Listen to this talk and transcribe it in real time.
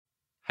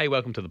Hey,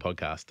 welcome to the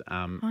podcast.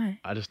 Hi.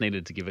 I just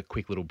needed to give a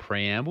quick little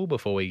preamble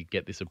before we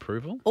get this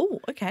approval. Oh,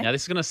 okay. Now,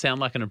 this is going to sound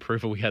like an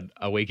approval we had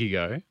a week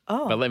ago,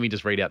 but let me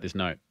just read out this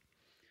note.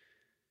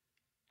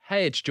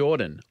 Hey, it's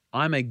Jordan.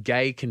 I'm a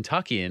gay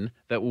Kentuckian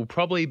that will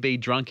probably be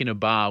drunk in a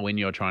bar when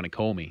you're trying to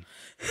call me.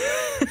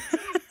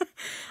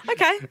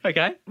 Okay.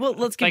 Okay. Well,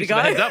 let's give Thanks it a for go.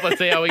 the heads up. Let's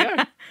see how we go.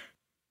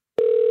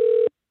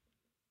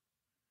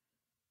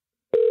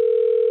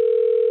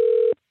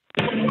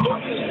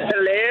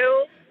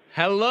 Hello?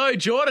 Hello,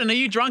 Jordan. Are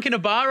you drunk in a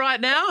bar right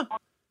now?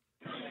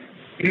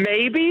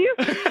 Maybe?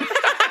 Hey,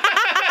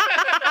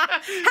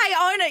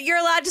 own it. You're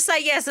allowed to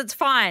say yes. It's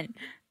fine.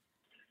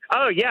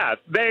 Oh, yeah,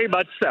 very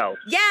much so.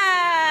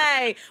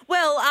 Yay!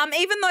 Well,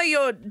 even though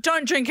you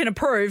don't drink and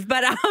approve,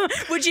 but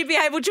would you be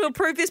able to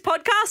approve this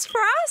podcast for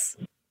us?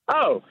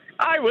 Oh,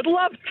 I would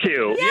love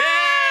to.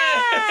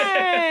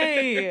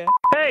 Yay!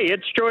 Hey,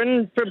 it's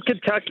Jordan from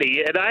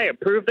Kentucky, and I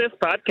approve this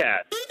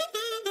podcast.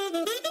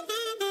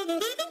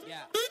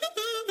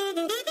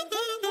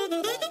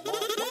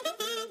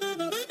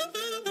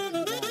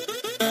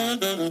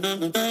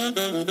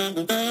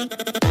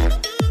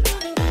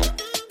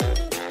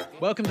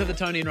 Welcome to the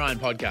Tony and Ryan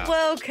podcast.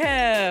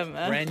 Welcome.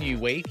 Brand new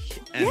week.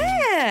 And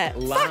Yeah.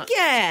 Fuck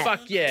yeah.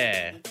 Fuck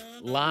yeah.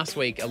 Last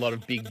week, a lot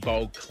of big,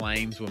 bold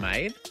claims were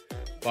made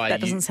by That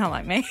you doesn't sound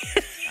like me.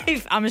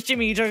 I'm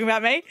assuming you're talking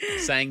about me.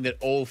 saying that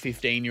all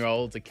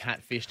 15-year-olds are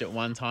catfished at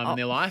one time in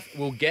their life.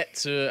 We'll get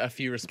to a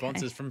few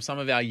responses from some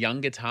of our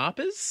younger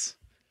tarpers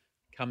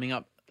coming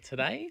up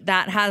today.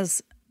 That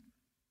has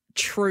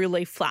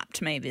truly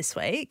flapped me this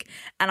week,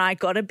 and I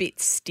got a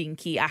bit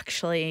stinky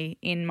actually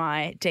in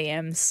my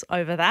DMs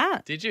over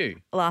that Did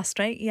you? last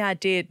week. Yeah, I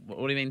did. What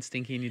do you mean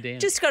stinky in your DM?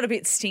 Just got a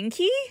bit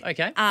stinky.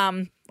 Okay.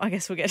 I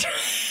guess we'll get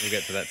We'll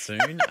get to that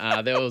soon.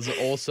 There was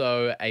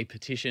also a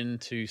petition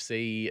to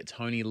see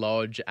Tony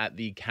Lodge at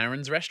the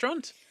Karen's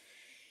restaurant.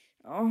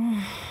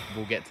 Oh.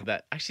 We'll get to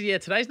that. Actually, yeah,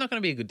 today's not going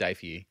to be a good day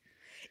for you.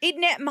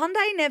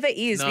 Monday never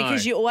is No.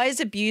 because you always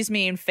abuse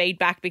me in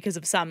feedback because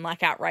of some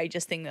like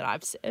outrageous thing that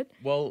I've said.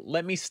 Well,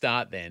 let me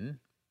start then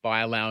by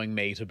allowing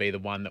me to be the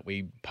one that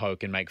we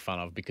poke and make fun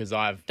of because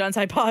I've... Don't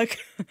say poke.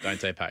 Don't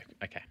say poke.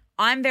 Okay.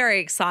 I'm very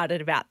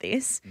excited about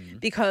this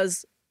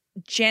because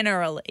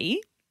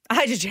generally, I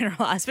hate to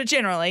generalize, but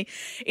generally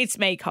it's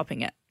me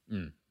copying it.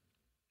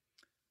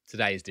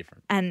 Today is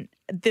different. And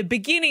the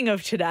beginning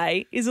of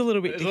today is a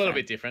little bit It's different. a little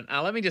bit different.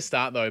 Let me just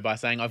start, though, by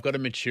saying I've got a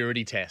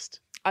maturity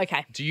test.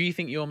 Okay. Do you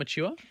think you're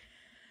mature?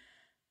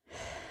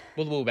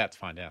 Well, we're about to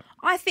find out.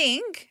 I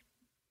think,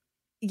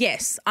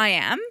 yes, I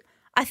am.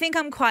 I think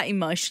I'm quite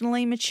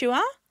emotionally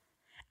mature.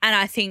 And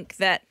I think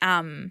that,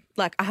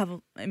 like, I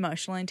have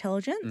emotional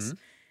intelligence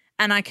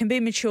and I can be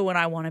mature when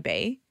I want to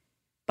be.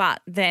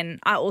 But then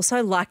I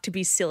also like to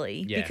be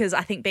silly because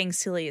I think being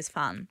silly is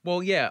fun.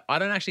 Well, yeah, I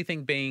don't actually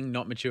think being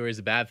not mature is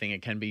a bad thing.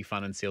 It can be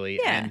fun and silly.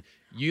 Yeah. And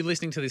you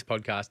listening to this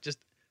podcast, just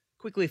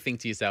quickly think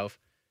to yourself,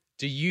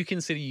 do you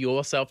consider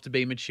yourself to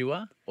be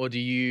mature or do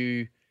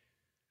you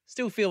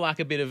still feel like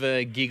a bit of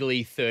a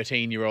giggly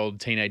 13-year-old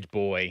teenage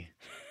boy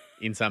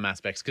in some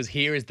aspects? Because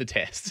here is the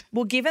test.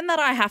 Well, given that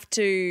I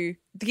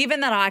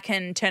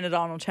can turn it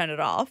on or turn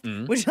it off,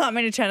 would you like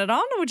me to turn it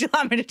on or would you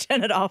like me to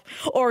turn it off?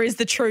 Or is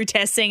the true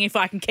test seeing if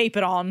I can keep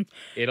it on?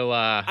 It'll,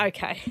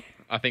 Okay.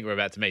 I think we're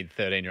about to meet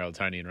 13-year-old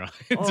Tony and Ryan,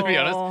 to be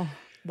honest. Oh,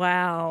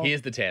 wow.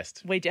 Here's the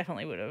test. We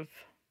definitely would have.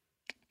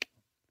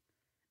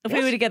 If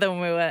we were together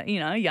when we were,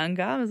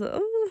 younger, I was like,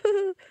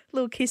 oh,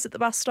 little kiss at the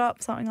bus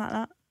stop, something like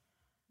that.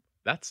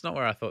 That's not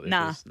where I thought this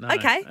Nah. was. No.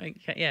 Okay.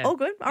 Yeah. All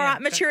good. All Yeah,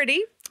 right.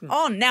 Maturity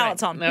on. Now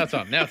it's on. Now it's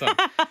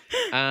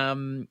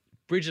on.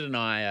 Bridget and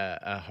I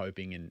are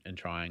hoping and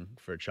trying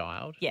for a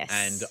child. Yes.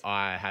 And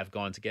I have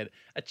gone to get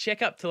a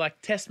checkup to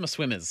test my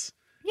swimmers.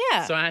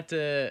 Yeah. So I had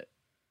to.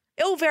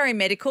 All very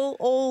medical,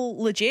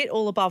 all legit,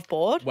 all above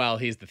board. Well,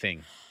 here's the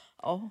thing.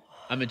 Oh.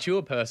 A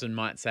mature person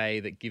might say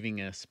that giving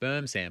a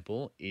sperm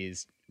sample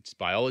is just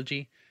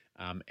biology.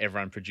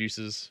 Everyone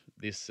produces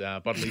this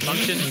bodily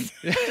function.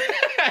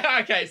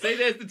 Okay, see,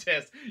 there's the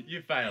test.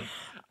 You failed.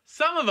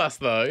 Some of us,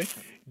 though,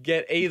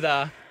 get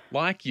either,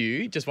 like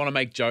you, just want to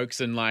make jokes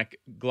and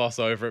gloss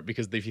over it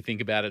because if you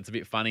think about it, it's a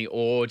bit funny,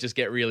 or just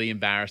get really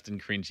embarrassed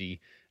and cringy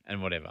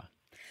and whatever.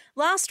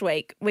 Last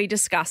week, we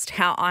discussed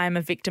how I am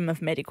a victim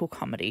of medical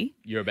comedy.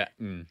 You're about...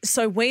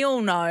 So we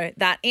all know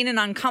that in an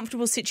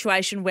uncomfortable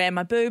situation where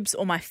my boobs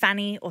or my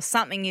fanny or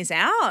something is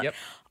out, Yep.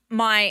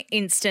 my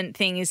instant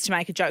thing is to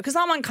make a joke because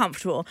I'm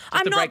uncomfortable.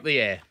 Just to break the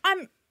air.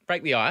 I'm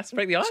Break the ice.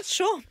 Break the ice.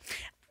 sure.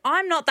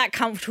 I'm not that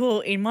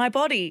comfortable in my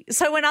body.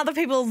 So when other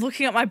people are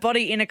looking at my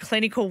body in a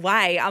clinical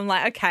way, I'm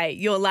like, okay,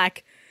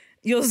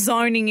 you're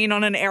zoning in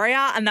on an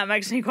area and that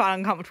makes me quite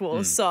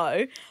uncomfortable.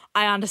 So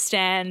I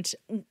understand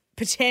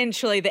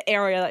potentially the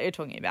area that you're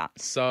talking about.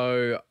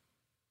 So,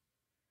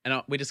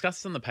 and we discussed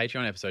this on the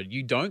Patreon episode,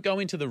 you don't go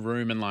into the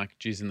room and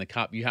jizz in the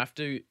cup. You have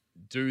to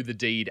do the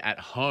deed at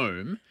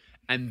home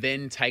and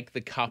then take the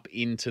cup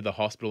into the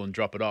hospital and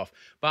drop it off.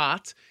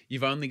 But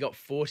you've only got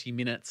 40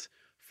 minutes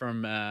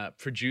from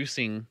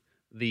producing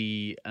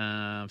the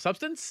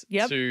substance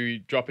Yep. to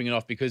dropping it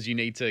off because you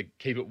need to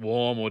keep it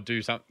warm or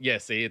do something. Yeah,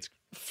 see, it's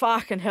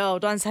Fucking hell.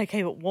 Don't say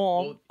keep it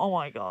warm. Well, oh,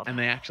 my God. and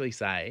they actually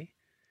say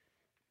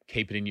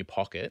keep it in your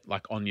pocket,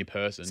 like on your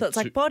person. So it's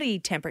like body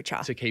temperature.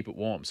 to keep it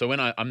warm. So when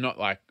I'm not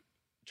like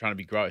trying to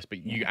be gross,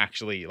 but you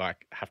actually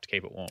like have to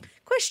keep it warm.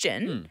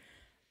 Question.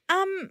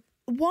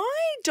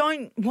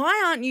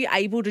 Why aren't you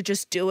able to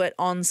just do it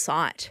on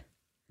site?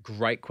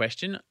 Great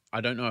question.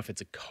 I don't know if it's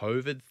a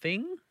COVID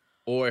thing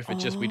or if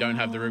it's just we don't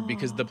have the room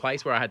because the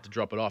place where I had to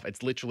drop it off,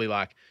 it's literally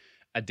like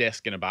a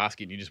desk and a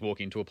basket and you just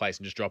walk into a place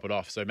and just drop it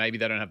off. So maybe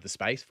they don't have the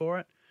space for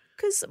it.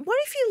 Because what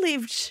if you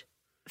lived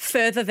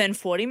further than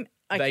 40?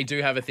 They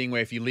do have a thing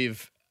where if you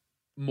live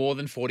more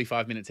than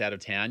 45 minutes out of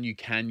town, you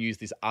can use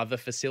this other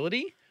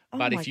facility.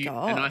 But if you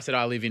and I said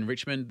I live in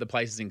Richmond, the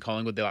place is in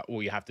Collingwood, they're like,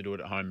 well, you have to do it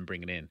at home and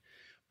bring it in.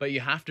 But you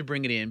have to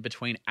bring it in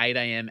between 8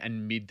 a.m.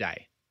 and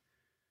midday.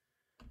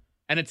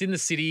 And it's in the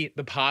city.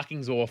 The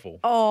parking's awful.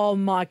 Oh,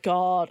 my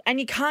God. And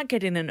you can't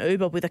get in an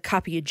Uber with a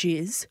cup of your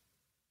jizz.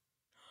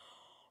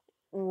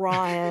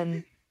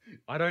 Ryan.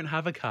 I don't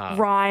have a car.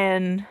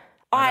 Ryan.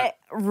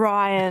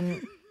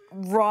 Ryan.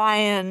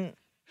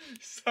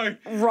 So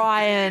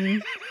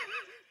Ryan.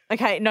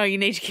 Okay, no, you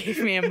need to give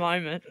me a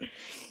moment.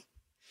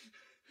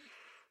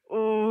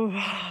 Ooh.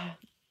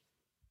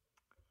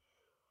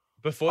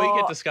 Before you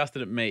get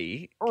disgusted at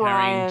me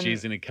carrying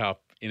jizz in a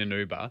cup in an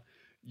Uber,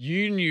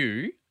 you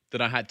knew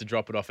that I had to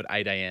drop it off at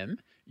 8 a.m.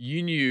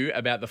 You knew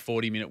about the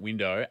 40-minute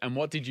window. And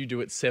what did you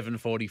do at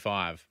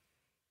 7:45?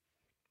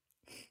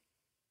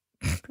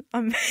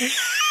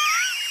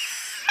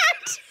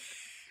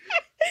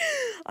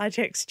 I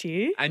text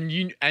you.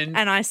 And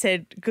I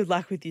said, good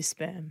luck with your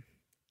sperm.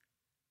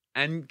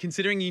 And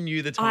considering you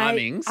knew the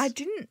timings. I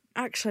didn't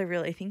actually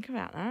really think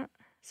about that.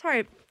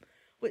 Sorry.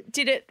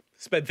 Did it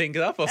sped things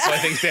up or slow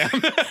things down?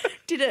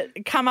 Did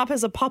it come up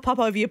as a pop-up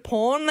over your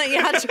porn that you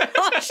had to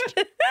watch?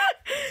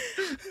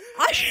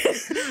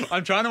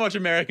 I'm trying to watch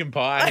American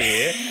Pie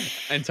here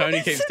and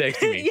Tony keeps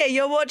texting me. Yeah,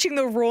 you're watching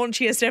the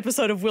raunchiest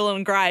episode of Will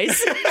and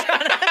Grace.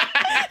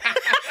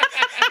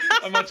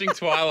 I'm watching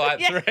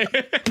Twilight 3.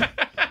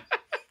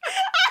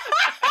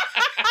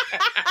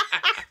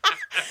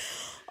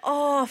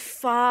 Oh,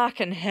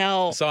 fucking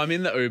hell. So I'm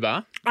in the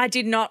Uber. I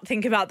did not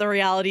think about the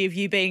reality of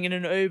you being in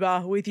an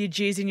Uber with your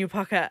jizz in your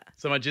pocket.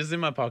 So my jizz is in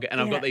my pocket and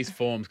I've got these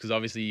forms because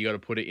obviously you got to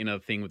put it in a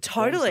thing with the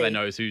forms so they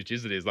know whose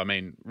jizz it is. I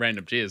mean,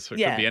 random jizz, so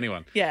it could be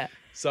anyone. Yeah.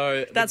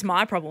 So that's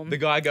my problem. The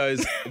guy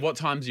goes, what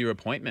time's your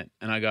appointment?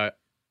 And I go,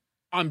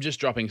 I'm just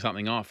dropping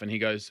something off. And he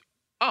goes,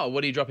 oh,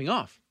 what are you dropping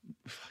off?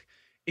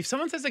 If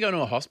someone says they're going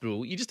to a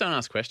hospital, you just don't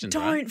ask questions,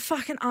 Don't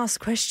fucking ask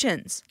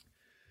questions.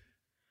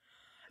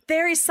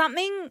 There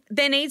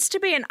needs to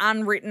be an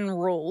unwritten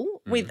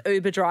rule with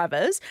Uber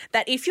drivers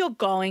that if you're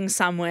going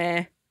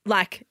somewhere,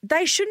 like,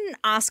 they shouldn't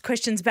ask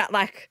questions about,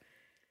 like,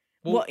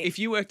 well, if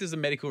you worked as a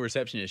medical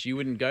receptionist, you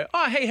wouldn't go,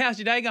 oh, hey, how's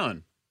your day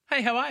going?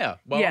 Hey, how are you?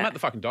 Well, I'm at the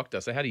fucking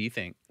doctor, so how do you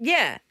think?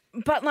 Yeah,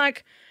 but,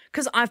 like,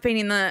 because I've been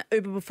in the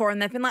Uber before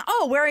and they've been like,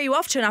 oh, where are you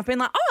off to? And I've been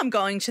like, oh, I'm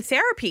going to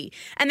therapy.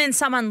 And then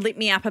someone lit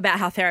me up about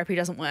how therapy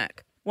doesn't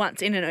work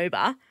once in an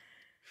Uber.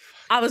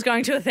 I was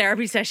going to a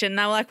therapy session and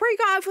they were like, where are you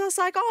going? I was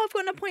like, oh, I've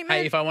got an appointment.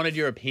 Hey, if I wanted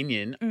your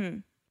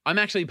opinion, I'm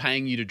actually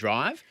paying you to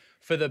drive.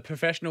 For the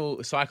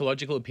professional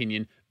psychological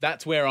opinion,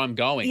 that's where I'm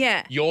going.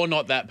 Yeah. You're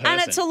not that person.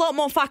 And it's a lot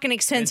more fucking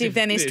expensive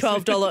than this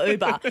 $12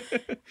 Uber.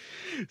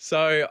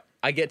 So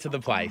I get to the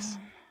place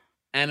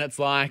and it's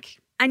like...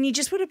 And you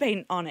just would have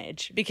been on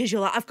edge because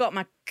you're like, I've got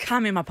my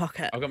cum in my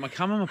pocket. I've got my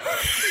cum in my pocket.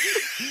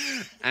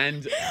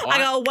 And I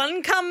got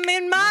one cum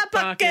in my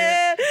pocket.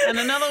 And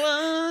another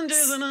one,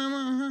 just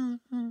another.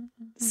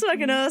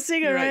 Smoking a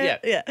cigarette.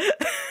 Yeah.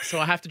 So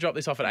I have to drop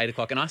this off at 8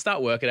 o'clock and I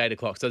start work at 8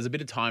 o'clock. So there's a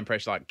bit of time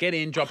pressure, like get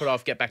in, drop it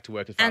off, get back to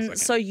work as fast as I can. And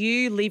so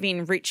you live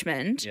in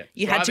Richmond. Yeah.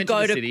 You So had I to went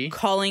go to the to city.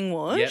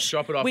 Collingwood.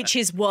 Drop it off. Which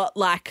is what,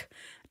 like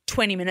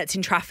 20 minutes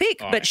in traffic,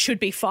 but should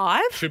be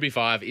 5. Should be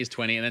 5, is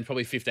 20, and then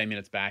probably 15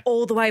 minutes back.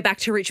 All the way back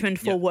to Richmond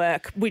for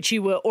work, which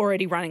you were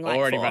already running late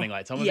Already for. running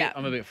late. So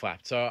I'm a bit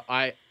flapped. So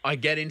I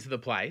get into the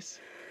place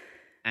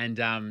and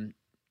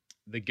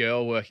the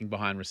girl working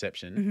behind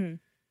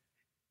reception.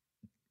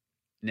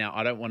 Now,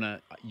 I don't want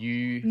to...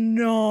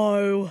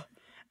 No.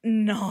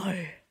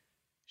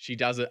 She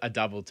does a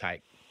double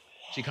take.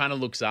 She kind of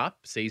looks up,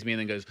 sees me,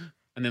 and then goes...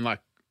 And then, like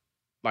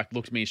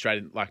looks me straight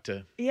in, like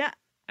to... Yeah.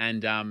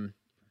 And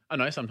I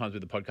know sometimes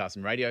with the podcast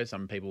and radio,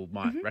 some people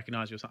might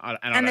recognise you or something.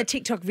 And the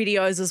TikTok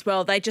videos as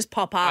well. They just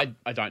pop up.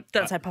 I don't.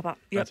 Don't say pop up.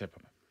 Don't say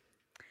pop up.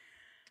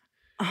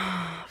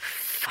 Oh,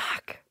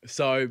 fuck.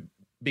 So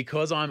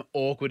because I'm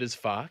awkward as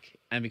fuck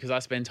and because I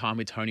spend time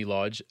with Tony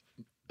Lodge,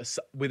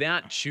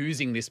 without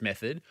choosing this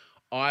method,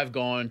 I've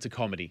gone to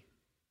comedy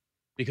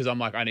because I'm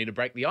like, I need to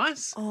break the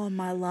ice. Oh,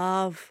 my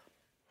love.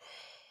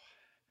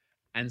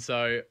 And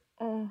so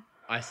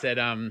I said...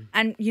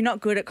 And you're not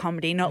good at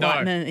comedy, not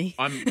like me.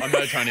 I'm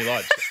no Tony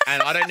Lodge.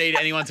 And I don't need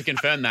anyone to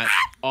confirm that.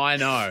 I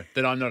know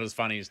that I'm not as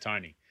funny as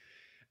Tony.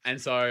 And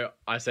so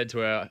I said to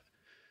her,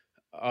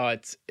 oh,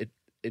 it's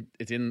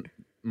in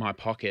my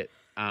pocket.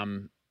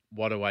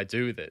 what do I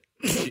do with it?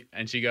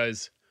 And she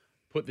goes,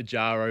 put the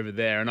jar over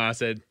there. And I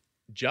said,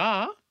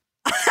 jar?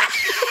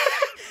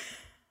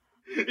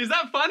 Is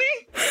that funny?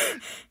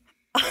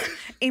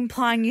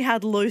 Implying you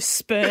had loose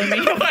sperm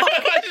in your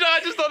I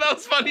just thought that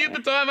was funny at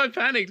the time. I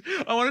panicked.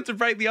 I wanted to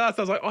break the ice.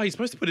 I was like, oh, you're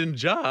supposed to put it in a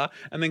jar,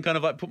 and then kind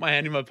of like put my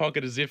hand in my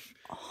pocket as if.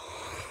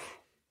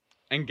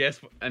 And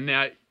and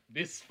now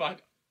this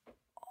fuck.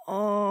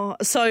 Oh,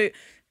 so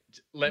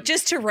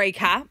just to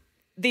recap,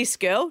 this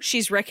girl,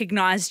 she's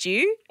recognised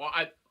you. Well,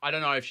 I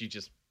don't know if she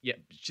just,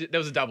 there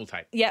was a double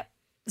take. Yep.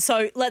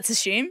 So let's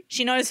assume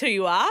she knows who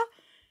you are.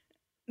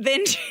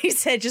 Then she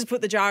said, just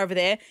put the jar over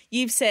there.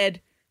 You've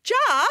said,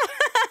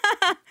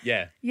 jar?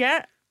 Yeah.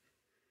 Yeah.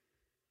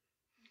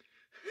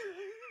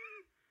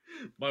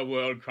 My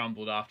world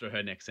crumbled after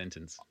her next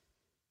sentence.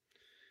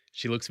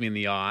 She looks me in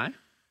the eye.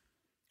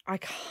 I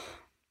can't.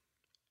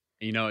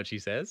 You know what she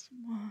says?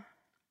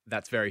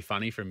 That's very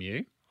funny from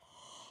you.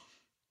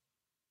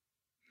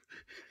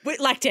 Wait,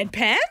 like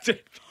deadpan?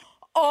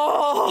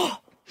 Oh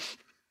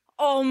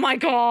my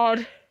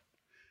God.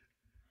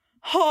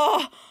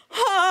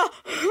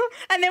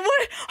 And then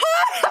what?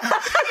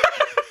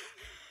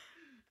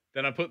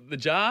 Then I put the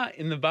jar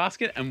in the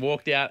basket and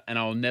walked out, and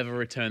I'll never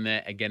return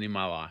there again in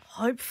my life.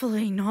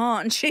 Hopefully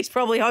not. And she's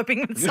probably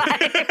hoping the same.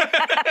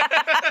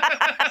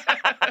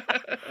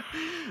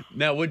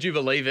 Now, would you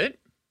believe it?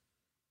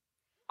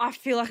 I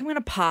feel like I'm going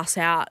to pass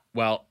out.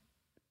 Well,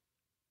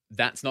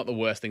 that's not the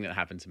worst thing that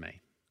happened to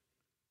me.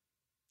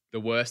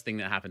 The worst thing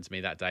that happened to me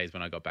that day is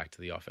when I got back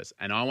to the office.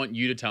 And I want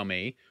you to tell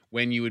me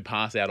when you would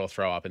pass out or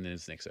throw up in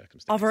this next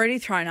circumstance. I've already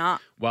thrown up.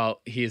 Well,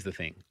 here's the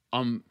thing.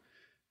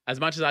 As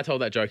much as I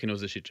told that joke and it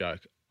was a shit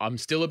joke, I'm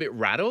still a bit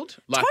rattled.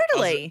 Like,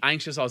 Totally. I was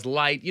anxious. I was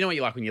late. You know what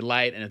you're like when you're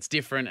late and it's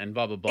different and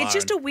blah, blah, blah. It's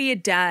just a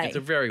weird day. It's a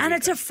very weird And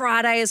it's day. a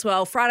Friday as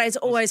well. Friday's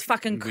always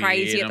fucking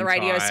crazy weird, at the I'm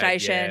radio tired,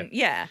 station.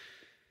 Yeah.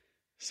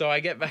 So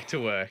I get back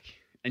to work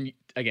and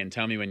again,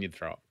 tell me when you'd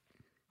throw up.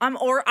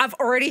 I've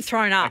already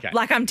thrown up. Okay.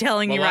 Like I'm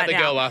telling Well, you like right the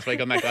now. girl last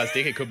week on that guy's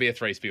dick, it could be a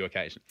 3-spew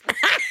occasion.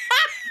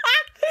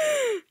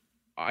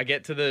 I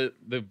get to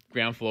the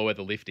ground floor where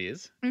the lift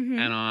is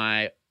and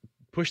I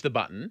push the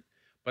button,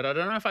 but I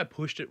don't know if I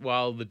pushed it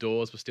while the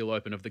doors were still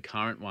open of the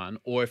current one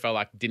or if I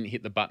like didn't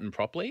hit the button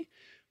properly.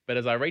 But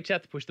as I reach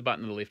out to push the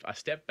button of the lift, I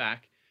step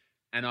back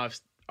and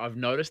I've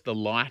noticed the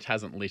light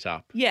hasn't lit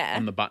up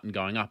on the button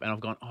going up. And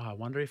I've gone, oh, I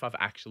wonder if I've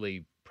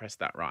actually pressed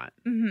that right.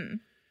 Mm-hmm.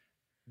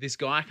 This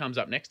guy comes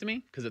up next to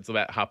me because it's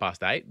about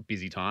 8:30,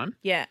 busy time.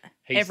 Yeah.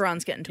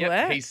 Everyone's getting to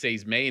work. He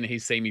sees me and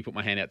he's seen me put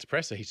my hand out to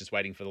press, so he's just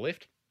waiting for the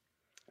lift.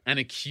 And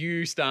a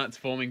queue starts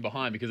forming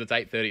behind because it's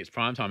 8:30, it's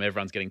prime time,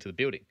 everyone's getting to the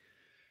building.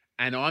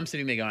 And I'm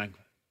sitting there going,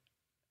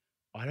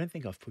 I don't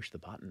think I've pushed the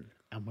button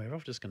and we're all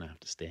just going to have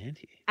to stand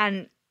here.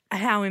 And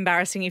how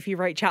embarrassing if you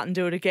reach out and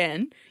do it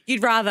again.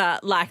 You'd rather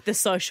like the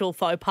social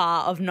faux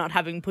pas of not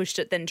having pushed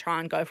it than try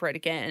and go for it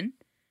again.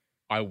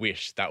 I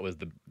wish that was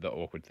the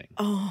awkward thing.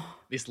 Oh.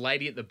 This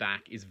lady at the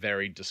back is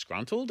very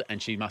disgruntled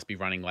and she must be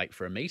running late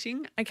for a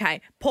meeting. Okay,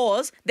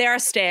 pause. There are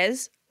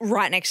stairs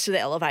right next to the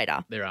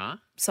elevator. There are.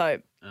 So.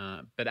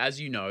 But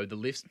as you know, the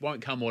lifts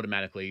won't come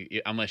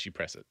automatically unless you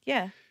press it.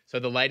 Yeah. So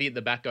the lady at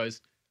the back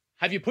goes,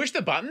 have you pushed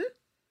the button?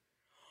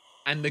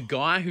 And the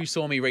guy who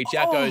saw me reach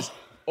out goes,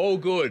 all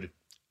good.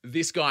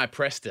 This guy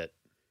pressed it.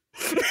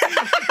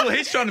 Well,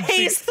 he's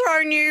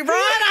thrown you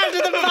right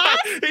under the bus.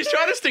 He's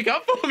trying to stick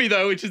up for me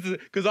though, which is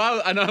because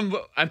I'm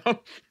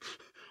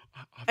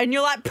and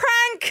you're like,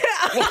 prank.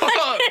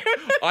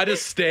 I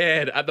just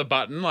stared at the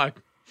button like,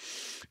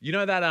 you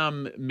know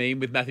that meme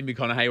with Matthew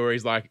McConaughey where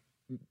he's like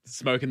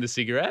smoking the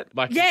cigarette,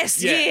 like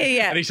yes,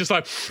 yeah, and he's just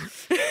like.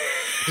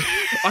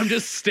 I'm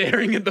just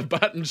staring at the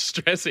button,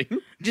 stressing.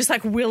 Just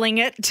like willing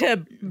it to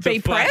be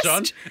flash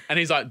pressed. On. And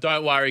he's like,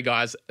 don't worry,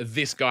 guys.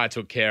 This guy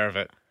took care of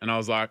it. And I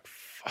was like,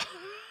 fuck.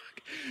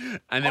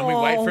 And then we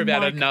wait for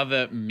about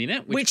another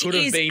minute, which could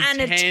have been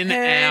 10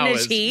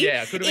 hours.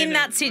 Yeah, could have in been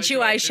that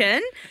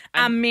situation,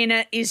 a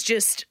minute is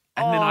just...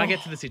 And then I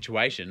get to the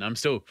situation. I'm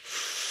still...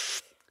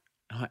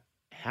 I'm like,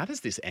 how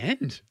does this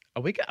end?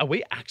 Are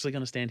we actually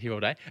going to stand here all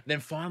day? And then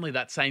finally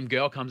that same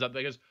girl comes up there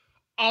and goes...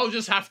 I'll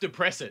just have to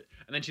press it.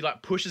 And then she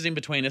like pushes in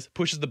between us,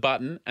 pushes the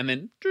button, and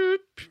then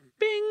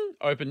bing,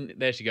 open.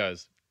 There she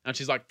goes. And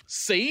she's like,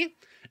 see?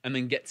 And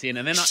then gets in.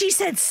 And then she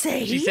said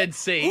see? She said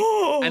see.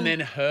 And then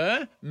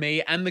her,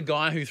 me, and the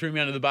guy who threw me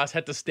under the bus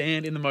had to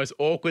stand in the most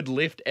awkward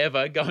lift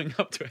ever going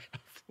up to our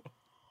floor.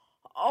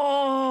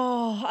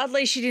 Oh, at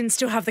least you didn't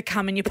still have the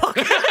cum in your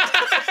pocket.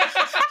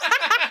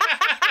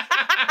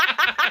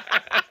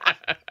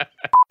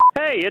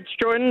 Hey, it's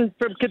Jordan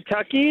from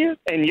Kentucky,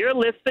 and you're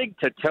listening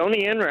to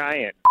Tony and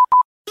Ryan.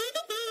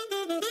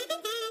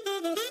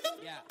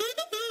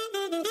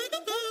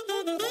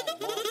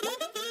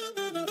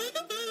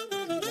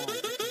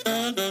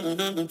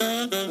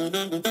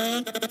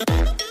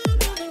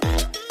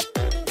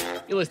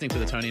 You're listening to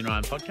the Tony and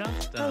Ryan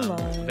podcast. Hello.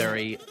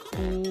 Very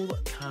cool,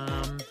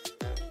 calm,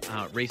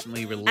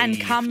 recently released. And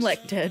cum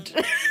collected.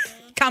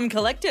 Cum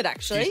collected,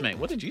 actually. Excuse me,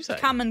 what did you say?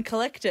 Cum and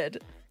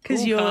collected.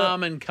 Cool,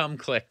 calm and cum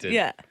collected.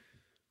 Yeah.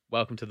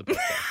 Welcome to the podcast.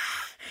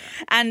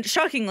 And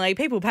shockingly,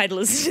 people paid to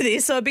listen to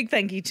this. So a big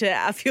thank you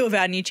to a few of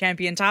our new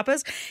champion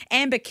tappers.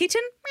 Amber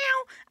Kitten,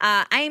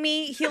 meow,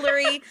 Amy,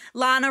 Hillary,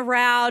 Lana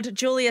Rowd,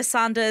 Julia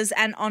Sanders,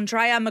 and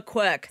Andrea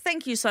McQuirk.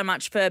 Thank you so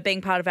much for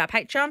being part of our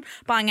Patreon,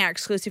 buying our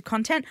exclusive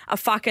content. A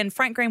fucking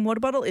Frank Green water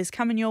bottle is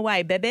coming your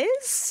way,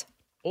 babies.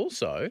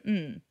 Also,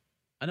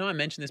 I know I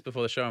mentioned this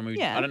before the show,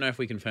 and I don't know if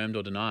we confirmed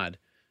or denied.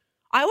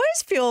 I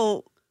always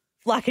feel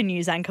like a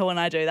news anchor when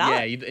I do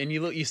that. Yeah,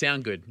 you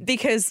sound good.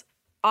 Because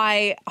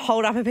I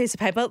hold up a piece of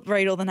paper,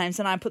 read all the names,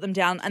 and I put them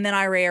down, and then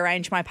I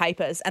rearrange my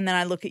papers, and then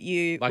I look at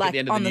you like at the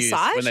end of on the the news,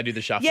 side when they do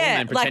the shuffle, Yeah,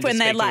 and then pretend to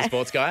speak to the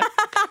sports guy.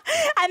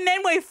 And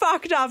then we're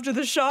fucked after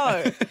the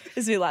show.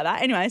 It's a bit like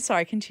that. Anyway,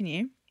 sorry,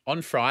 continue.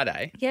 On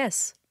Friday,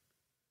 Yes.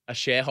 a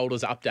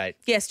shareholders update.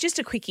 Yes, just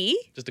a quickie.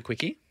 Just a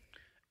quickie.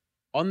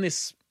 On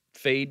this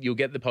feed, you'll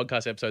get the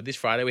podcast episode this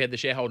Friday. We had the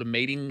shareholder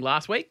meeting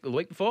last week, the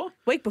week before.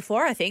 Week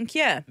before, I think,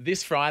 yeah.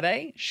 This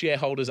Friday,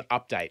 shareholders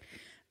update.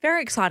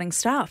 Very exciting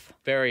stuff.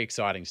 Very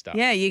exciting stuff.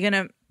 Yeah, you're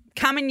going to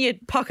come in your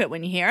pocket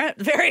when you hear it.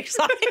 Very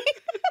exciting.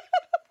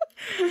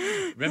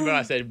 Remember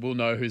I said we'll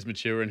know who's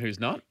mature and who's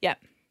not? Yeah.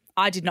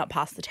 I did not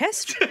pass the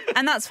test,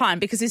 and that's fine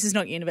because this is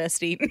not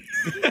university.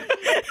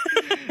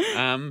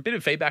 Bit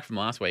of feedback from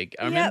last week.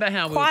 I remember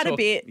how we quite were a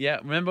bit. Yeah,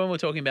 remember when we were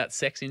talking about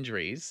sex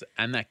injuries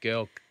and that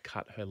girl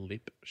cut her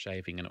lip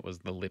shaving and it was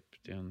the lip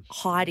down.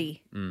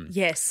 Heidi.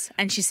 Yes.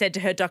 And she said to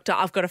her doctor,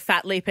 I've got a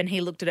fat lip, and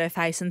he looked at her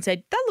face and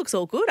said, that looks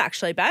all good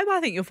actually, babe. I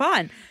think you're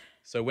fine.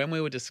 So when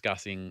we were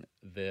discussing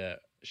the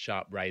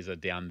sharp razor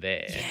down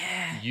there,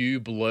 you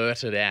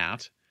blurted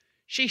out,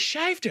 she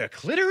shaved her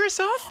clitoris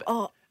off?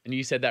 Oh. And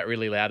you said that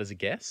really loud as a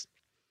guess.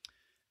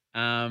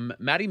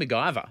 Maddie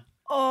MacGyver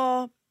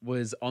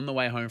was on the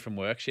way home from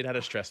work. She'd had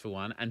a stressful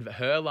one, and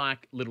her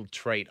like little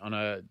treat on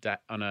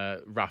a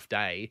rough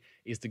day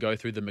is to go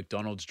through the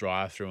McDonald's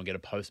drive-through and get a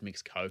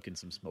post-mix Coke and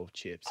some small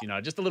chips. You know,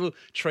 just a little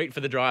treat for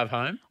the drive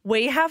home.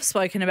 We have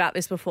spoken about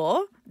this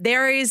before.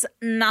 There is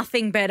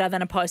nothing better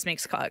than a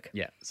post-mix Coke.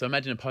 Yeah. So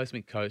imagine a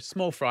post-mix Coke,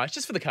 small fries,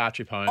 just for the car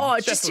trip home. Oh,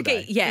 just to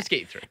get Just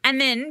get you through.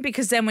 And then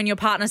because then when your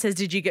partner says,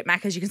 "Did you get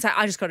Macca's?" you can say,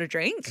 "I just got a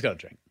drink." Just got a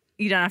drink.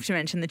 You don't have to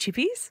mention the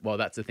chippies. Well,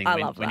 that's the thing. I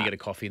When love you that. get a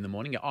coffee in the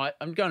morning,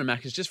 I'm going to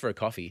Macca's just for a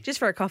coffee. Just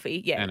for a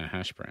coffee, yeah. And a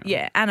hash brown.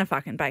 Yeah, and a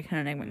fucking bacon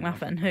and egg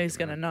McMuffin. Who's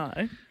going to know?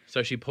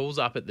 So she pulls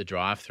up at the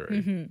drive-through,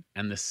 Mm-hmm.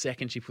 and the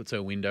second she puts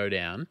her window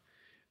down,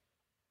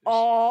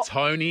 Oh,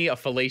 Tony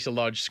of Felicia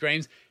Lodge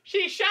screams,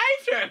 "She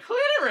shaved her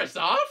clitoris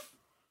off!"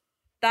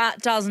 that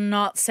does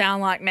not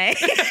sound like me.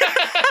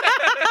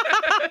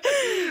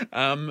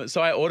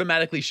 So I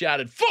automatically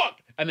shouted,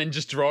 "Fuck!" and then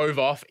just drove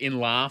off in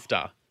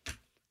laughter.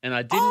 And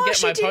I didn't get my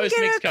she didn't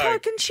post-mix get her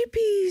Coke and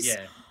chippies.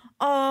 Yeah.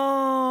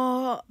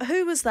 Oh,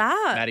 who was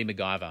that? Maddie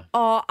MacGyver.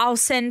 Oh, I'll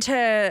send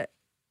her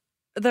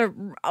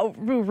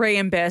we'll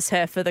reimburse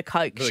her for the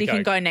Coke. For the She can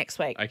Coke. go next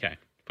week. Okay,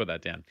 put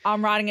that down.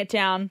 I'm writing it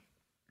down.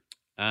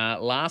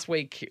 Last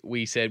week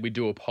we said we'd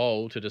do a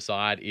poll to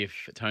decide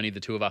if Tony,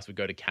 the two of us, would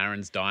go to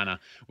Karen's Diner,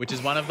 which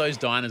is one of those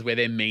diners where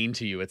they're mean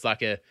to you. It's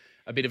like a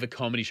bit of a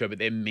comedy show, but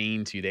they're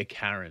mean to you. They're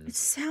Karens.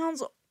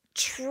 Sounds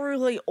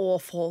truly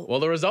awful. Well,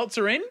 the results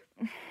are in.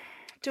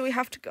 Do we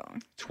have to go?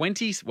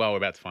 Well, we're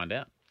about to find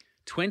out.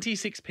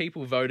 26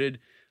 people voted,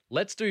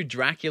 let's do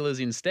Dracula's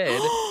instead.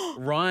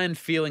 Ryan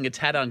feeling a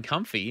tad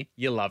uncomfy.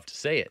 You love to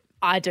see it.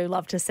 I do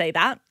love to see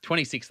that.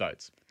 26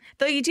 votes.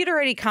 Though you did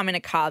already come in a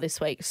car this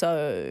week,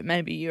 so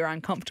maybe you're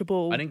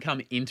uncomfortable. I didn't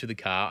come into the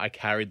car. I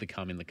carried the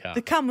cum in the car.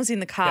 The cum was in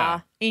the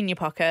car, in your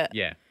pocket.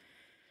 Yeah.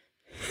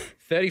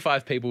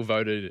 35 people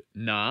voted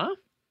nah.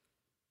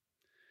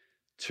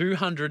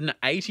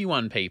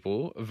 281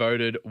 people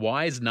voted,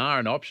 why is nah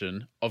an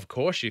option? Of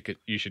course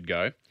you should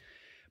go.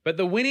 But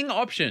the winning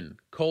option,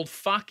 called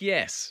fuck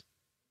yes.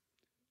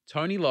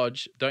 Tony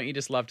Lodge, don't you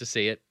just love to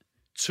see it?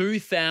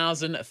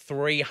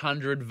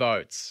 2,300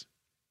 votes.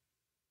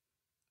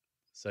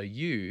 So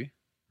you,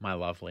 my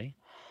lovely,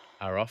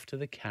 are off to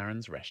the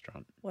Karen's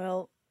restaurant.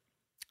 Well,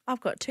 I've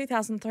got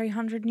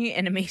 2,300 new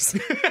enemies.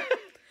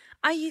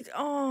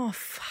 Oh,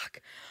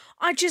 fuck.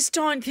 I just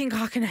don't think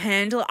I can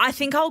handle it. I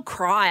think I'll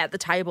cry at the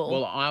table.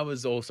 Well, I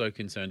was also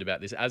concerned about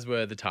this, as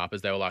were the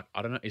Tarpers. They were like,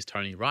 I don't know, is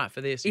Tony right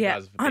for this? You Yeah,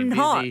 guys have been I'm busy.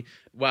 not.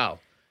 Well,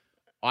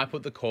 I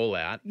put the call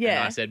out and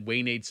Yeah. I said,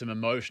 we need some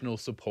emotional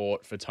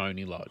support for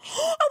Tony Lodge.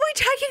 Are we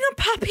taking a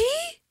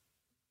puppy?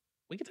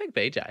 We could take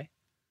BJ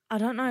I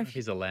don't know if if...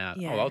 he's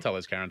allowed. Yeah. Oh, I'll tell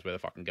those Karens where to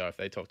fucking go. If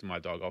they talk to my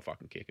dog, I'll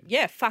fucking kick him.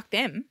 Yeah, fuck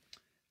them.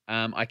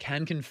 I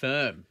can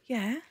confirm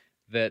Yeah.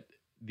 that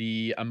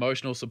the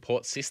emotional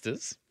support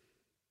sisters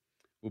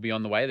will be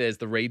on the way. There's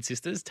the Reed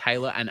sisters,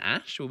 Taylor and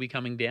Ash will be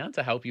coming down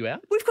to help you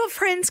out. We've got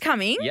friends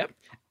coming. Yep.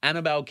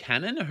 Annabelle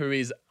Cannon, who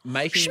is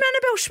making...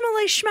 Schmannabelle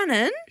Schmally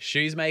Schmannon.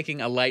 She's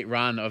making a late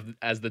run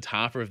as the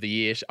Tarper of the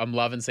year. I'm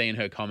loving seeing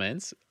her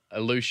comments.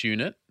 A loose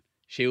unit.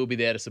 She will be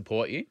there to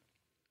support you.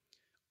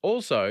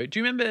 Also, do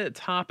you remember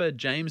Tarper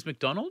James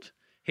McDonald?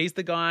 He's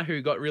the guy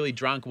who got really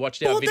drunk,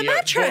 watched our Bought the video.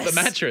 mattress. Bought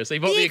the mattress. He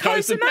bought the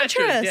Acosta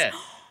mattress. Yeah.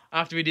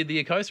 After we did the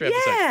Acosta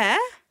episode.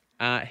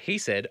 Yeah. He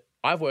said,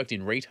 I've worked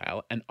in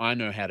retail and I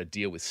know how to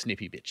deal with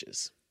snippy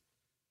bitches.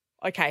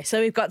 Okay, so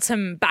we've got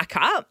some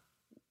backup.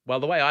 Well,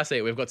 the way I see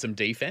it, we've got some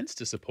defense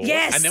to support.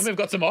 Yes. And then we've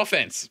got some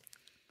offense.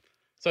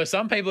 So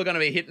some people are going to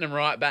be hitting them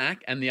right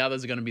back and the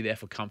others are going to be there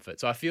for comfort.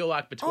 So I feel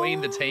like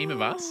between the team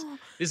of us,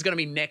 this is going to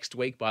be next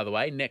week, by the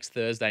way. Next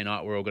Thursday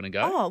night, we're all going to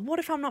go. Oh, what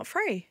if I'm not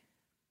free?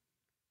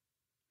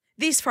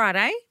 This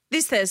Friday?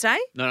 This Thursday?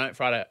 No,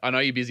 Friday. I know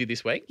you're busy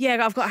this week.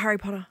 Yeah, I've got Harry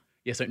Potter.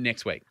 Yeah, so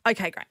next week.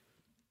 Okay, great.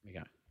 There you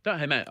go.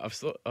 Hey, mate, I've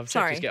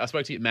Sorry. I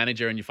spoke to your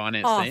manager and your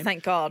finance team. Oh,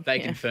 thank God. They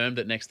confirmed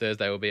that next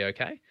Thursday will be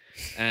okay.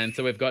 And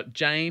so we've got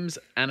James,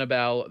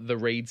 Annabelle, the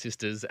Reed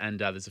sisters, and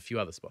there's a few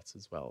other spots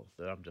as well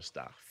that I'm just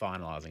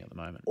finalising at the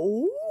moment.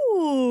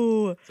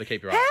 Ooh. So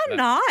keep your eye out.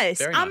 How nice.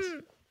 Very nice.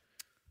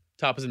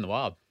 Tarpers in the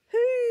wild.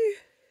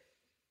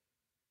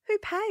 Who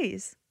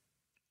pays?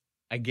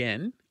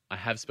 Again, I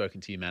have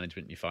spoken to your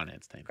management and your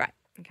finance team. Great.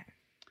 Okay.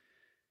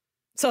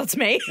 So it's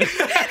me.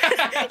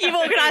 You've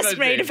organised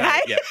me to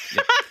pay. Yeah.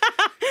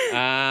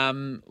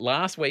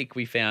 Last week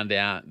we found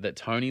out that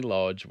Tony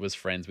Lodge was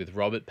friends with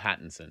Robert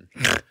Pattinson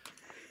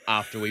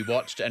after we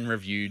watched and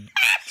reviewed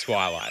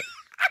Twilight,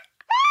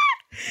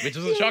 which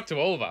was a shock to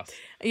all of us.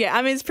 Yeah,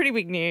 I mean, it's pretty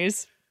big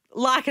news.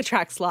 Like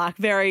attracts like.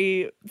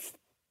 Very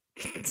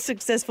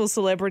successful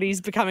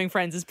celebrities becoming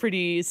friends is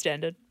pretty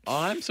standard.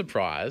 I'm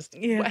surprised.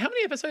 Yeah. How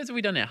many episodes have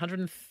we done now?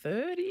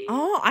 130?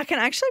 Oh, I can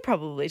actually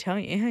probably tell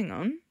you. Hang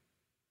on.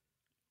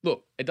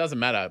 Look, it doesn't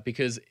matter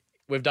because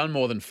we've done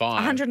more than 5.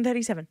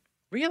 137.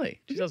 Really?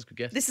 Jeez, that was a good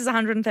guess. This is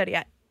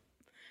 138.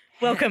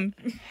 Welcome.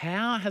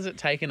 How has it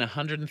taken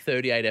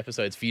 138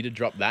 episodes for you to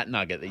drop that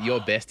nugget that your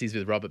besties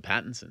with Robert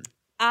Pattinson?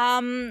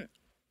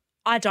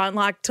 I don't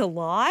like to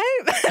lie.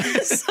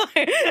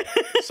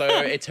 So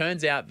it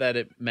turns out that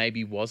it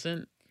maybe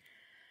wasn't.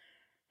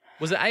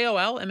 Was it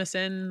AOL,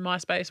 MSN,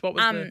 MySpace? What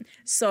was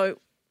So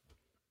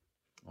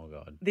oh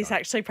God. this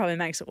actually probably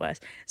makes it worse.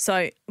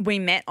 So we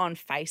met on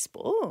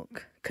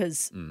Facebook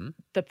because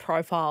the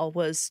profile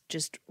was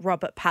just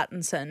Robert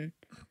Pattinson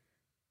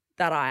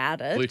that I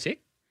added. Blue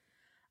tick?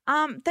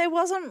 There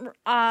wasn't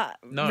No.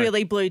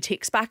 really blue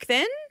ticks back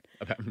then.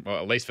 Well,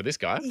 at least for this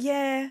guy.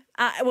 Yeah.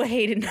 Well,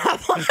 he didn't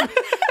have one.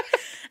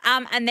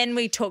 And then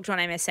we talked on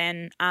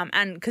MSN,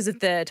 and because of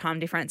the time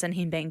difference and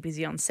him being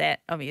busy on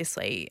set,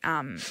 obviously,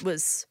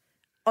 was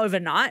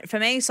overnight for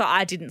me. So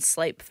I didn't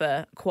sleep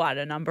for quite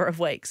a number of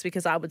weeks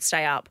because I would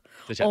stay up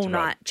all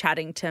night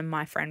chatting to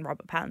my friend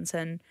Robert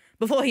Pattinson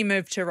before he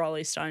moved to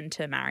Rolling Stone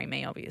to marry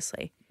me,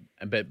 obviously.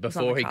 But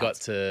before he got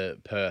to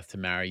Perth to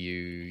marry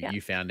you,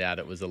 you found out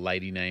it was a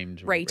lady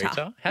named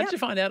Rita. How did you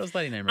find out it was a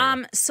lady named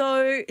Rita?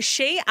 So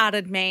she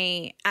added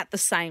me at the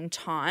same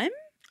time.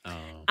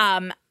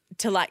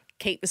 To like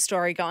keep the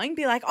story going,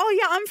 be like, oh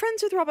yeah, I'm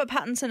friends with Robert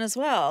Pattinson as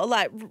well,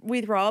 like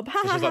with Rob.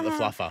 She's like the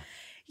fluffer.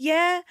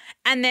 Yeah.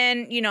 And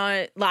then,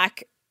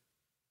 like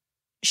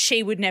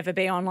she would never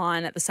be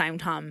online at the same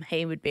time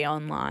he would be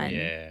online.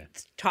 Yeah.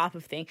 Type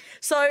of thing.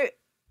 So,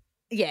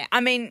 yeah, I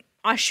mean,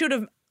 I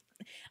said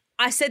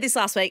this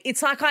last week.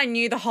 It's like I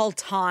knew the whole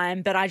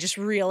time, but I just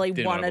really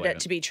wanted it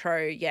to be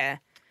true. Yeah.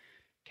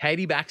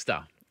 Katie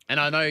Baxter. And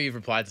I know you've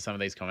replied to some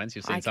of these comments.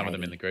 You've seen some of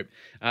them in the group.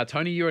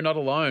 Tony, you are not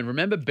alone.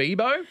 Remember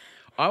Bebo?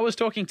 I was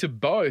talking to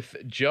both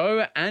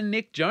Joe and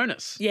Nick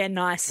Jonas. Yeah,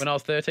 nice. When I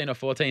was 13 or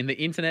 14. The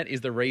internet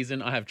is the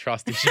reason I have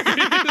trust issues,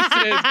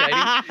 says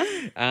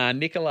Katie.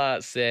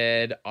 Nicola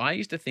said, I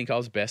used to think I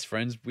was best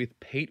friends with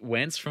Pete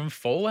Wentz from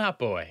Fall Out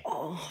Boy.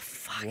 Oh,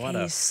 fuck, what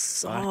he's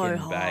so fucking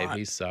hot. babe.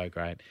 He's so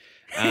great.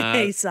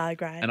 He's so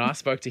great. And I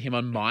spoke to him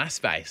on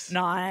MySpace.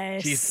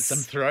 Nice. Jeez, some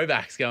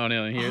throwbacks going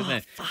on here, isn't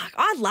there? Fuck.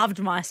 I loved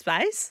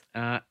MySpace.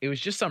 It was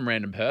just some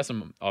random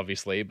person,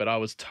 obviously, but I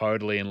was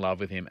totally in love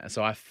with him.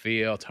 So I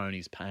feel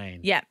Tony's pain.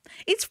 Yeah.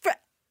 It's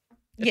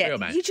real,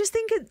 mate. You just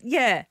think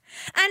yeah.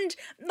 And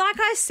like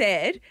I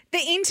said, the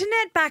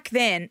internet back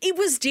then, it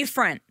was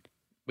different.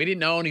 We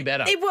didn't know any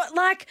better. It was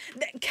like,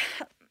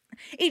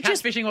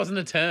 Catfishing wasn't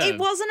a term. It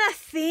wasn't a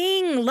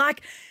thing.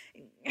 Like,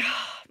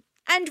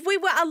 and we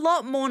were a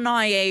lot more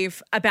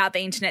naive about the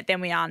internet than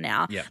we are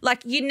now. Yeah.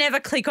 Like, you never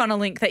click on a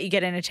link that you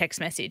get in a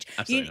text message.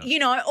 Absolutely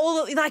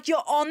not.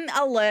 You're on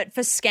alert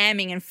for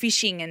scamming and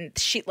phishing and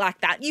shit like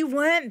that. You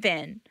weren't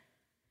then.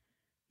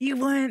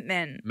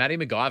 Maddie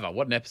MacGyver,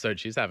 what an episode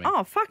she's having.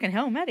 Oh, fucking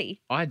hell, Maddie.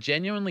 I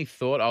genuinely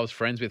thought I was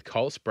friends with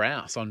Cole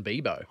Sprouse on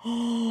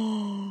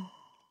Bebo.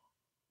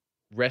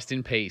 Rest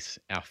in peace,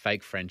 our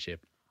fake friendship.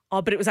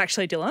 Oh, but it was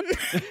actually Dylan.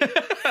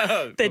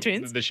 They're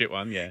twins. The shit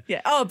one, yeah.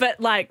 Yeah. Oh, but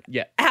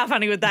how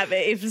funny would that be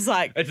if it's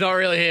like... It's not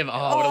really him.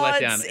 Oh, what a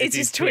letdown. It's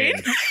his twin.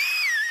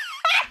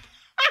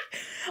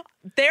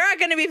 There are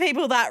going to be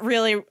people that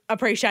really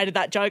appreciated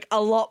that joke a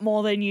lot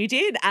more than you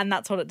did, and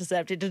that's what it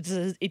deserved.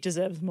 It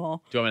deserves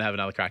more. Do you want me to have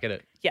another crack at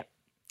it? Yep.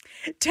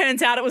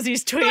 Turns out it was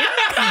his twin.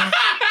 Fuck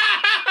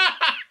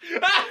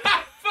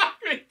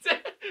me.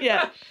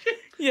 Yeah.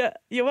 Yeah.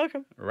 You're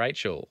welcome.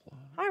 Rachel.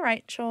 Hi,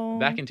 Rachel.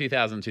 Back in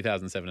 2000,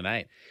 2007 and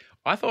 8,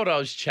 I thought I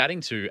was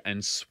chatting to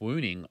and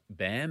swooning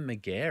Bam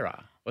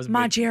Margera.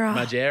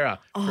 Margera.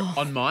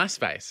 On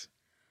MySpace.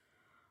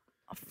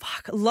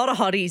 Fuck, a lot of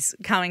hotties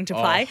coming to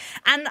play.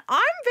 And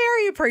I'm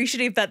very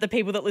appreciative that the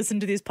people that listen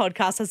to this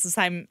podcast has the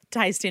same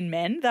taste in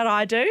men that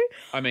I do.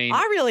 I mean,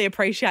 I really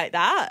appreciate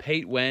that.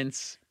 Pete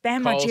Wentz,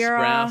 Bam Cole Margera.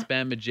 Sprouse,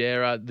 Bam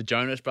Margera, the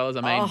Jonas Brothers.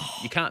 I mean,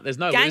 you can't. There's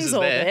no Gang's losers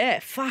all there.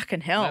 there.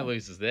 Fucking hell. No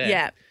losers there.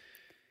 Yeah.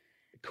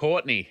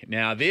 Courtney.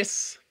 Now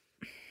this,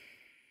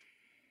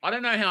 I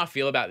don't know how I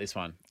feel about this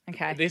one.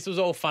 Okay. This was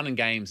all fun and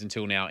games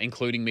until now,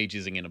 including me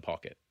jizzing in a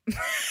pocket.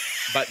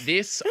 But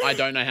this, I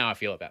don't know how I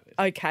feel about this.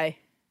 Okay.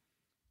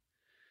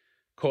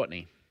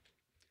 Courtney.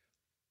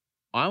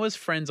 I was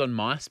friends on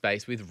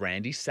MySpace with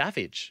Randy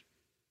Savage.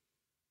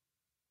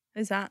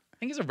 Who's that? I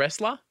think he's a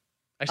wrestler.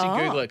 Actually,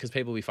 Google it because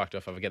people will be fucked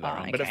off if I get that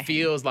wrong. But it okay.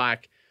 feels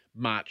like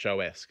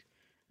macho-esque.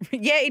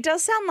 Yeah, it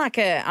does sound like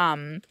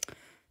a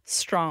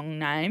strong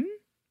name.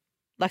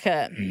 Like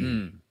a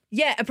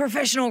a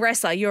professional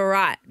wrestler. You're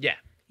right. Yeah.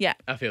 Yeah.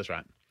 That feels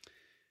right.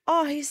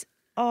 He's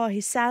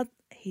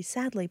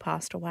sadly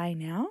passed away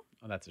now.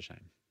 Oh, that's a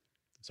shame.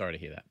 Sorry to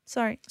hear that.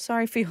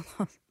 Sorry for your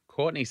loss.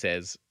 Courtney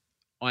says,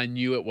 I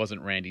knew it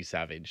wasn't Randy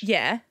Savage.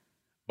 Yeah.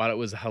 But it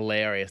was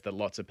hilarious that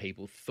lots of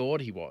people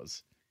thought he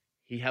was.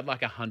 He had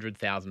like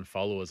 100,000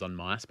 followers on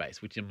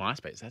MySpace, which in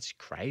MySpace, that's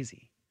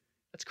crazy.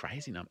 That's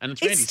crazy number. And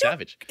it's Randy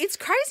Savage. It's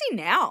crazy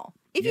now.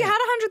 If you had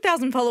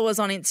 100,000 followers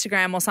on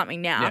Instagram or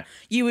something now,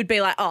 you would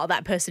be like, oh,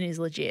 that person is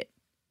legit.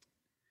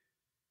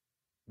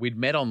 We'd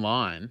met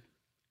online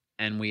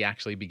and we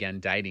actually began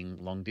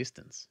dating long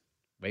distance.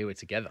 We were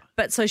together.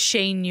 But so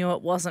she knew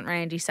it wasn't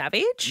Randy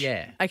Savage?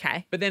 Yeah.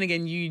 Okay. But then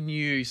again, you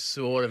knew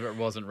sort of it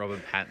wasn't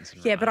Robert Pattinson,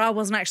 right? Yeah, but I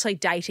wasn't actually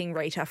dating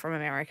Rita from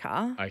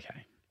America.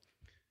 Okay.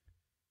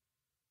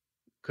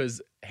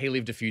 Because he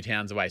lived a few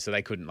towns away, so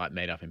they couldn't like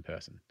meet up in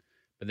person.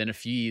 But then a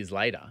few years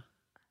later,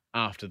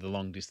 after the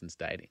long distance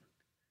dating.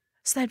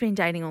 So they'd been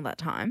dating all that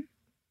time?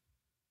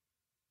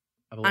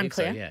 I believe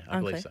Unclear. so, yeah. I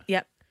believe so.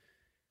 Yep.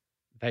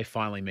 They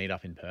finally meet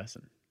up in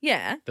person.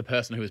 Yeah. The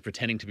person who was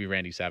pretending to be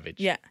Randy Savage.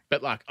 Yeah.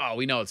 But like, oh,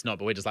 we know it's not,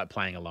 but we're just like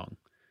playing along.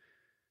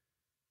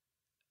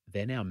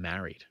 They're now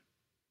married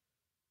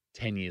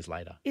 10 years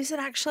later. Is it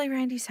actually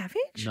Randy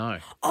Savage? No.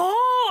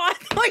 Oh, I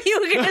thought you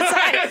were going to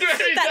say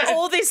that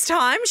all this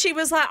time she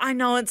was like, I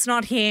know it's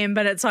not him,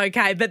 but it's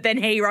okay. But then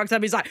he rocks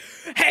up. He's like,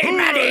 hey,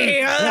 Maddie.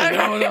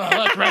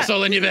 Let's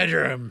wrestle in your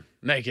bedroom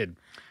naked.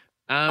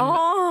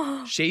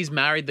 She's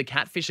married the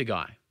catfisher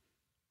guy.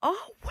 Oh,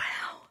 wow.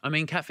 I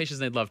mean,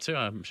 catfishers need love too,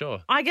 I'm sure.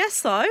 I guess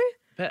so.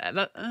 But how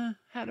do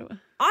I don't know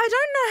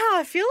how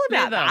I feel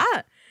about Neither.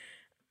 that.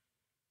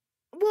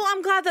 Well,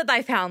 I'm glad that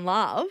they found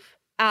love.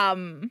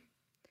 The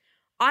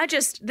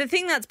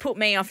thing that's put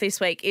me off this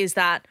week is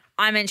that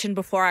I mentioned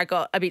before I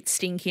got a bit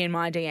stinky in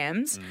my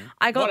DMs.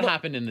 What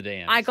happened in the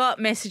DMs? I got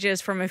messages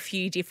from a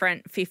few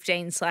different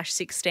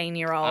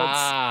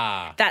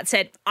 15/16-year-olds that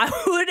said, I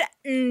would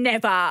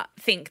never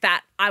think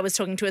that I was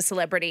talking to a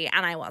celebrity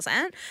and I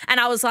wasn't. And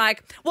I was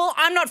like, well,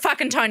 I'm not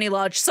fucking Tony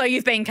Lodge, so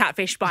you've been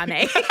catfished by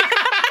me.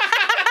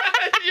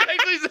 You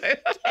actually say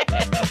that?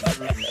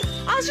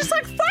 I was just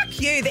like, fuck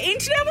you. The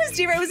internet was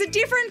different. It was a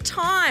different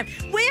time.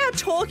 We are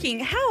talking,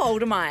 how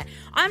old am I?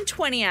 I'm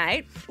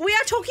 28. We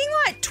are talking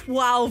like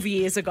 12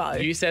 years ago.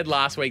 You said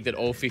last week that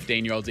all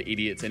 15-year-olds are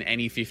idiots and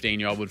any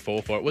 15-year-old would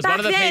fall for it. Was Back one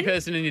of the then-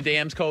 person in your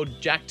DMs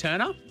called Jack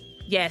Turner?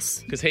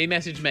 Yes. Because he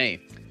messaged me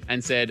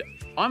and said,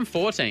 I'm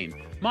 14.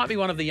 Might be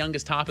one of the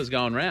youngest tarpers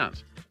going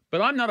round.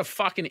 But I'm not a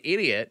fucking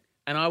idiot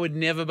and I would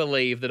never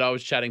believe that I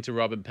was chatting to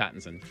Robert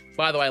Pattinson.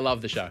 By the way, I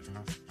love the show.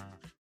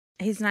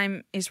 His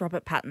name is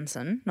Robert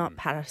Pattinson, not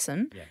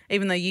Patterson, Yeah.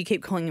 even though you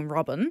keep calling him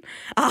Robin.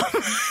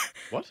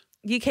 What?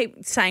 You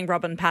keep saying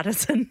Robin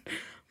Patterson.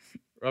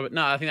 Robert?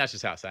 No, I think that's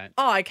just how I say it.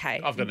 Oh, okay.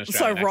 I've got an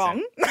Australian So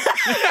wrong.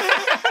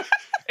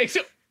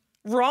 Except,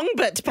 Wrong,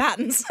 but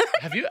Pattinson.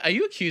 are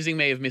you accusing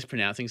me of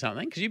mispronouncing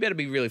something? Because you better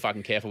be really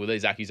fucking careful with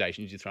these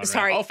accusations you're throwing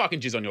Sorry. around. I'll fucking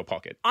jizz on your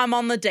pocket. I'm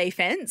on the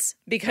defense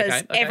because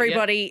Okay,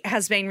 everybody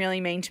has been really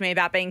mean to me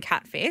about being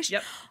catfished.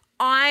 Yep.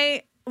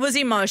 I was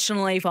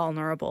emotionally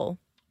vulnerable.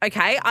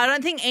 Okay, I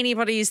don't think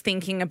anybody is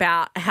thinking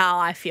about how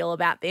I feel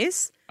about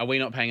this. Are we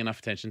not paying enough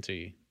attention to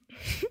you?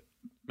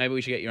 Maybe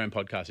we should get your own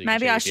podcast. So you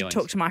Maybe can I share your should feelings.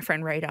 talk to my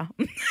friend Rita.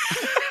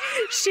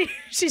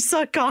 She's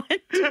so kind.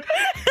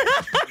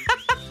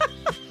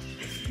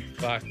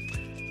 Fuck.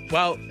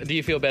 Well, do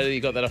you feel better that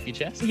you got that off your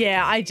chest?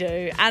 Yeah, I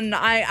do. And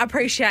I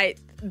appreciate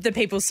the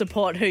people's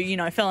support who, you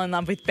know, fell in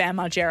love with Bam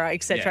Margera,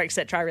 et cetera, Yeah. et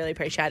cetera. I really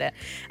appreciate it.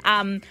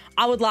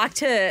 I would like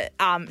to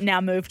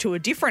now move to a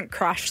different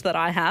crush that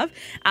I have.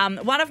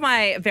 One of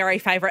my very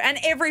favourite, and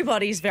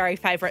everybody's very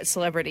favourite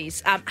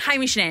celebrities,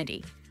 Hamish and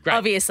Andy. Great.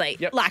 Obviously.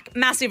 Yep. Like,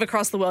 massive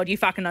across the world. You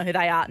fucking know who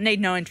they are.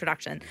 Need no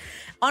introduction.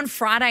 On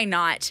Friday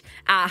night,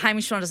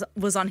 Hamish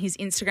was on his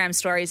Instagram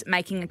stories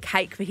making a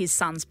cake for his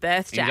son's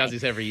birthday. He does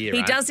this every year, He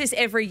right? does this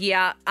every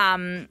year,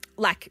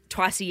 like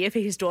twice a year for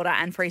his daughter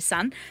and for his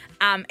son.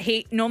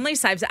 He normally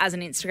saves it as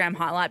an Instagram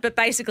highlight, but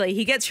basically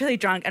he gets really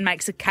drunk and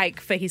makes a cake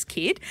for his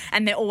kid,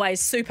 and they're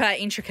always super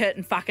intricate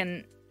and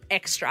fucking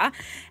extra.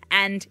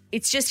 And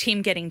it's just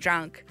him getting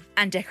drunk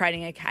and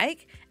decorating a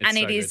cake. It's and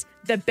so it is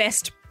good. the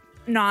best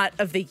night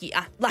of the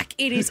year. Like,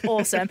 it is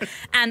awesome.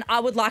 And I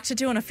would like to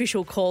do an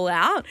official call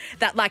out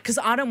that, like, because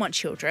I don't want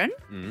children,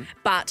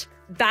 but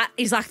that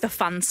is like the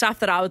fun stuff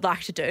that I would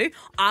like to do.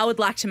 I would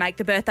like to make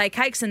the birthday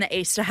cakes and the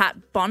Easter hat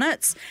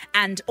bonnets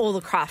and all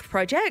the craft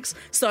projects.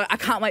 So I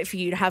can't wait for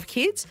you to have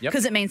kids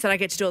because it means that I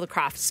get to do all the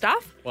craft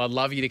stuff. Well, I'd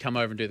love you to come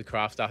over and do the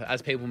craft stuff.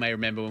 As people may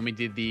remember, when we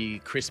did the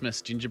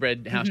Christmas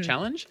gingerbread house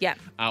challenge,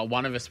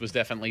 one of us was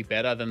definitely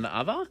better than the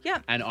other,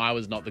 and I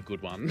was not the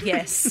good one.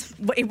 Yes,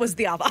 it was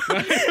the other.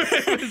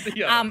 It was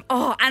the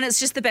other. And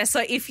it's just the best.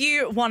 So if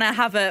you want to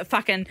have a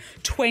fucking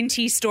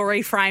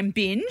 20-story frame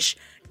binge,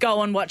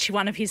 go and watch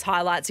one of his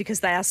highlights because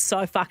they are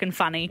so fucking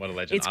funny. What a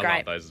legend. It's I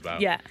great. love those as well.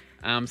 Yeah.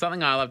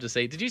 Something I love to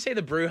see. Did you see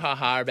the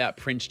brouhaha about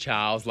Prince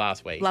Charles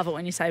last week? Love it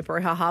when you say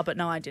brouhaha, but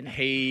no, I didn't.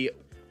 He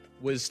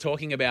was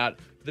talking about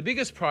the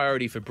biggest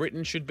priority for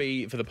Britain should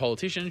be, for the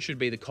politicians, should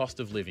be the cost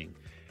of living.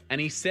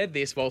 And he said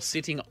this while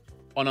sitting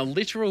on a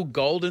literal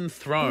golden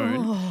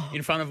throne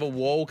in front of a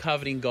wall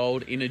covered in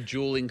gold in a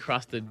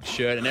jewel-encrusted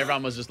shirt. And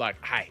everyone was just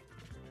like, hey,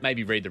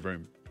 maybe read the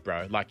room,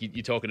 bro. Like,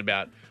 you're talking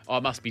about, oh,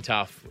 it must be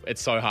tough.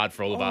 It's so hard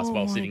for all of us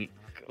while sitting.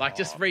 Like,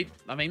 just read,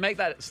 make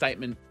that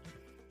statement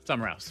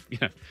somewhere else. You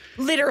know,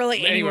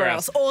 literally anywhere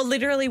else. Or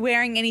literally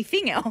wearing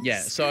anything else.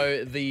 Yeah,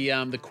 so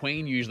the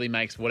Queen usually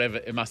makes whatever,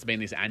 it must have been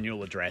this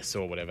annual address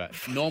or whatever.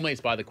 Normally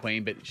it's by the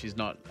Queen, but she's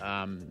not...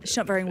 she's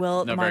not very well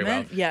at the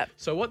moment. Well. Yeah.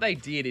 So what they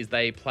did is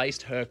they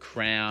placed her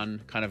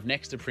crown kind of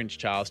next to Prince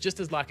Charles, just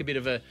as like a bit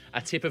of a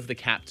tip of the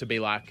cap to be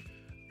like...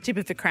 Tip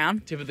of the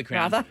crown. Tip of the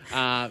crown.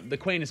 Rather. The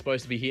Queen is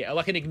supposed to be here,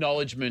 like an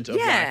acknowledgement of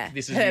like,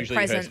 this is her usually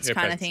presence her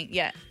kind presence. of thing.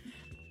 Yeah.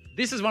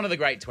 This is one of the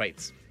great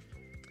tweets.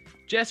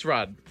 Jess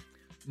Rudd,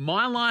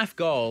 my life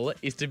goal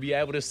is to be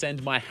able to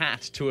send my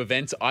hat to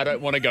events I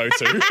don't want to go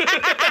to.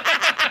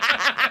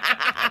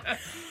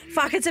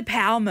 Fuck, it's a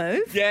power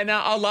move. Yeah, no,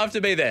 I'd love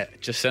to be there.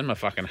 Just send my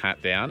fucking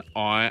hat down.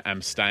 I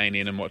am staying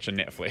in and watching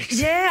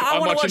Netflix. Yeah, I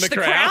want to watch The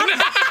Crown.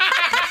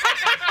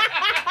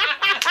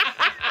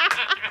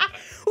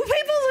 Well,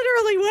 people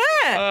literally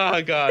were.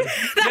 Oh, God.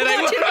 Yeah, they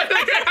were.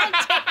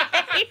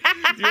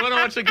 You want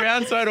to watch The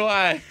Crown? So do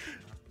I.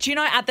 Do you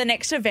know, at the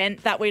next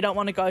event that we don't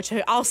want to go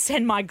to, I'll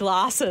send my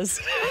glasses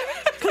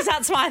because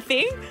that's my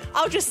thing.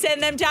 I'll just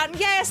send them down.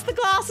 Yes, the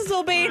glasses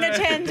will be in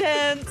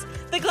attendance.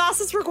 The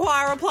glasses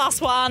require a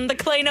 +1. The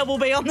cleaner will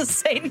be on the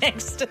seat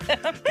next to them.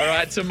 All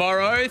right,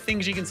 tomorrow,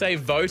 things you can say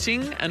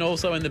voting and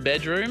also in the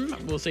bedroom.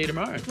 We'll see you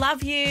tomorrow.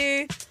 Love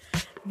you.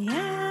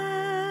 Meow.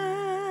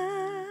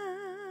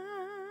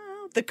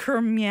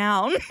 The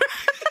meow. Love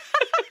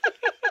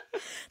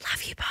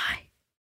you, bye.